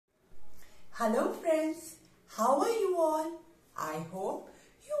Hello friends, how are you all? I hope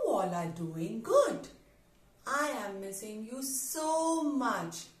you all are doing good. I am missing you so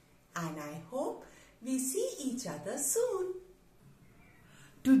much and I hope we see each other soon.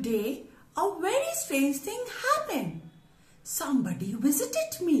 Today a very strange thing happened. Somebody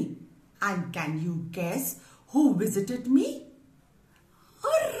visited me. And can you guess who visited me? A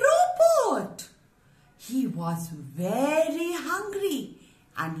robot. He was very hungry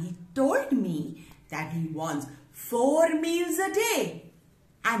and he told me that he wants 4 meals a day.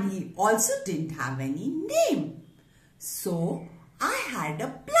 And he also didn't have any name. So I had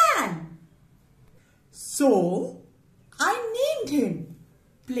a plan. So I named him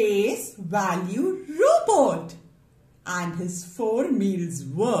Place Value Robot. And his 4 meals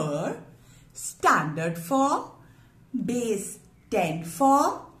were Standard Form, Base 10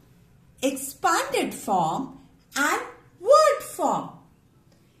 Form, Expanded Form and Word Form.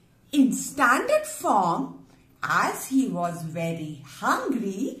 In Standard Form, as he was very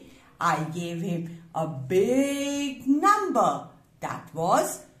hungry, I gave him a big number. That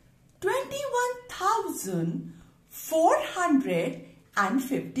was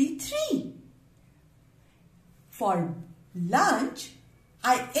 21,453. For lunch,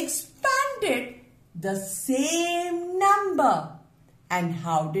 I expanded the same number. And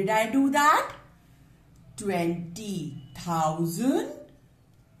how did I do that? 20,000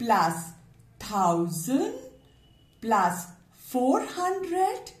 plus 1,000 plus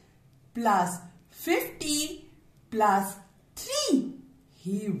 400 plus 50 plus 3.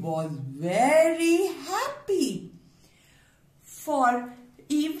 He was very happy. For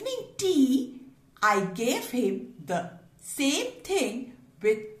evening tea, I gave him the same thing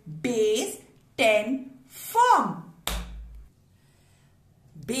with base 10 form.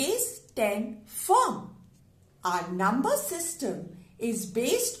 Base 10 form. Our number system is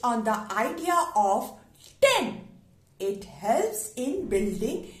based on the idea of 10. It helps in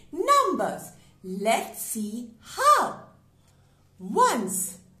building numbers. Let's see how.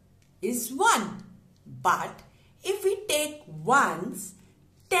 Ones is 1. But if we take ones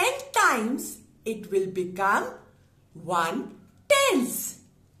 10 times, it will become 1 tens.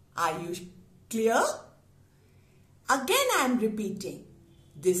 Are you clear? Again I am repeating.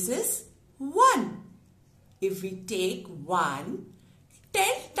 This is 1. If we take 1 10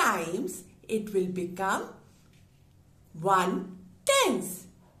 times, it will become 1 tens.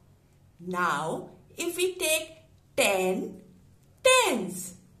 Now, if we take 10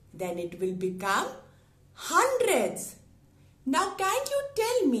 tens, then it will become hundreds. Now, can you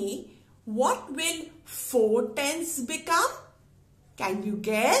tell me what will 4 tens become? Can you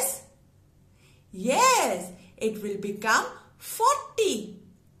guess? Yes, it will become 40.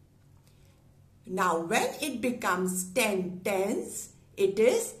 Now, when it becomes 10 tens, it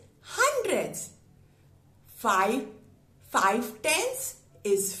is hundreds. 5 tens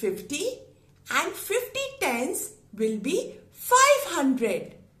is 50 and 50 tens will be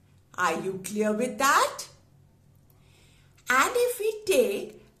 500. Are you clear with that? And if we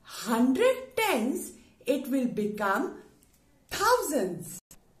take 100 tens, it will become thousands.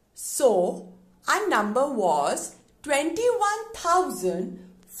 So, our number was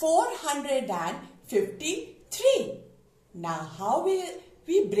 21,453. Now, how will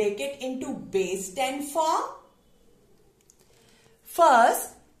we break it into base 10 form?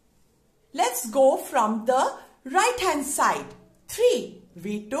 First, let's go from the right hand side. 3.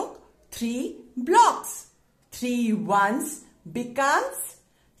 We took 3 blocks. 3 ones becomes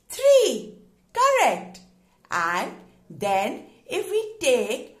 3. Correct. And then if we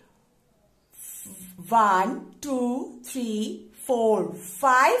take 1, 2, 3, 4,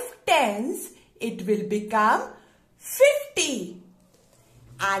 5 tens, it will become 50.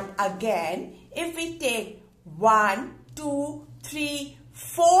 And again, if we take 1, 2, 3,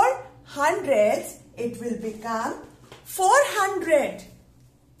 4 hundreds, it will become 400.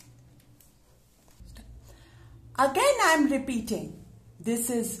 Again, I am repeating. This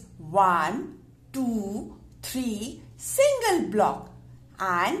is 1, 2, 3 single block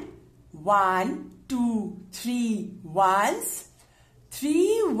and 1, 2, 3 ones.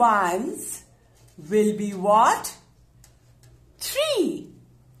 3 ones will be what? 3.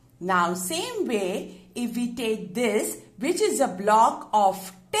 Now, same way, if we take this, which is a block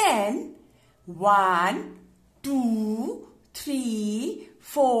of 10, 1, 2, 3,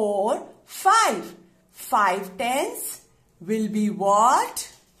 4, 5. 5 tens will be what?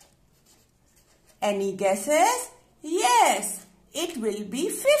 Any guesses? Yes, it will be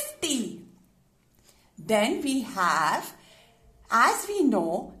 50. Then we have, as we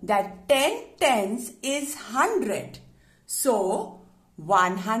know that 10 tens is 100. So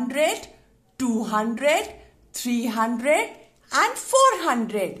 100, 200, 300 and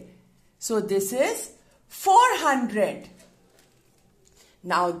 400. So this is 400.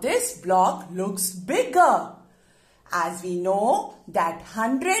 Now this block looks bigger. As we know that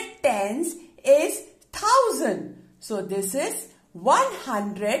 100 tens is 1000. So this is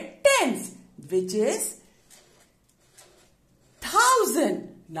 100 tens, which is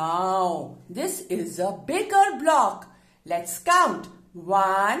 1000. Now this is a bigger block. Let's count.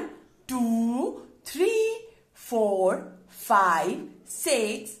 1, 2, 3, 4, 5,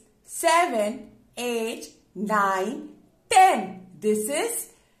 6, 7, 8, 9, 10. This is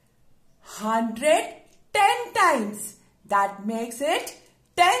 100 10 times. That makes it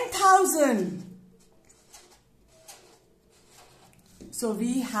 10,000. So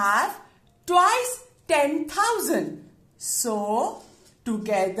we have twice 10,000. So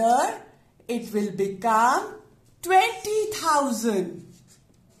together it will become 20,000.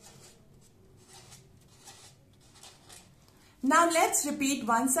 Now let's repeat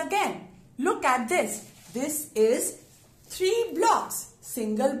once again. Look at this. This is 3 blocks,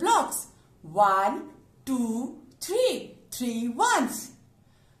 single blocks. 1, 2, 3. 3 ones.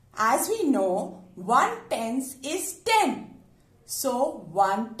 As we know, 1 tens is 10. So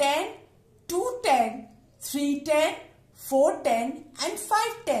 1 10, 2 10, 3 10, 4 10 and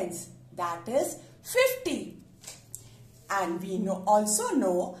 5 tens. That is 50. And we also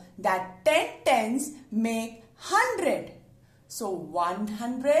know that 10 tens make 100. So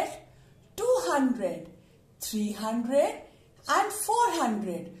 100, 200, 300 and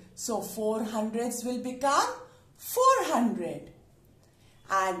 400. So 400s will become 400.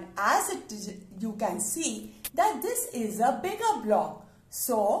 And as it is, you can see that this is a bigger block.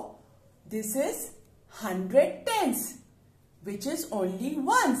 So this is 100 tens, which is only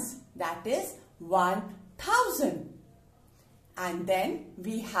ones. That is 1000. And then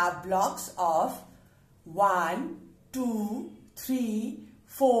we have blocks of 1, 2, 3,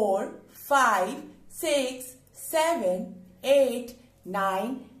 4, 5, 6, 7, 8,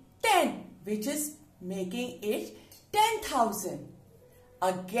 9, 10, which is making it 10,000.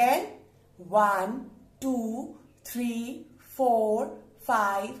 Again, 1, 2, 3, 4,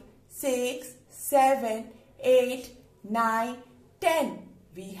 5, 6, 7, 8, 9, 10.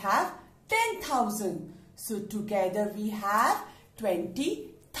 We have 10,000. So together we have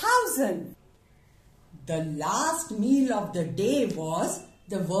 20,000. The last meal of the day was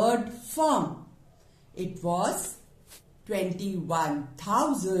the word firm. It was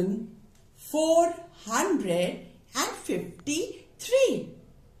 21,453.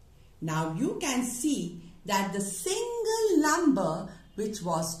 Now you can see that the single number, which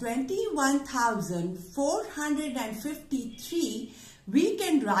was 21,453, we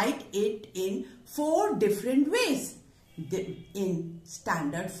can write it in 4 different ways. In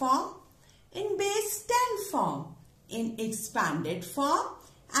standard form, in base 10 form, in expanded form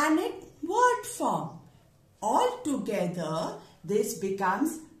and in word form. All together, this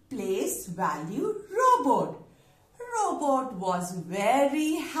becomes place value robot. Robot was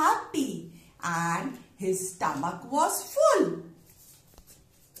very happy and his stomach was full.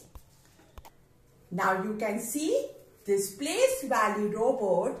 Now you can see this place value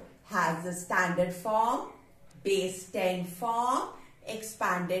robot has the standard form, base 10 form,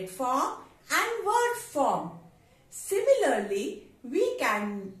 expanded form and word form. Similarly, we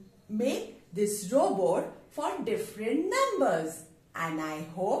can make this robot for different numbers. And I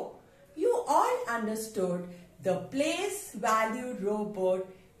hope you all understood the place value robot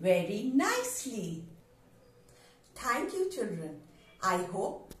very nicely. Thank you, children. I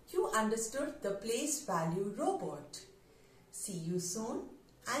hope you understood the place value robot. See you soon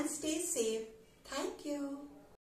and stay safe. Thank you.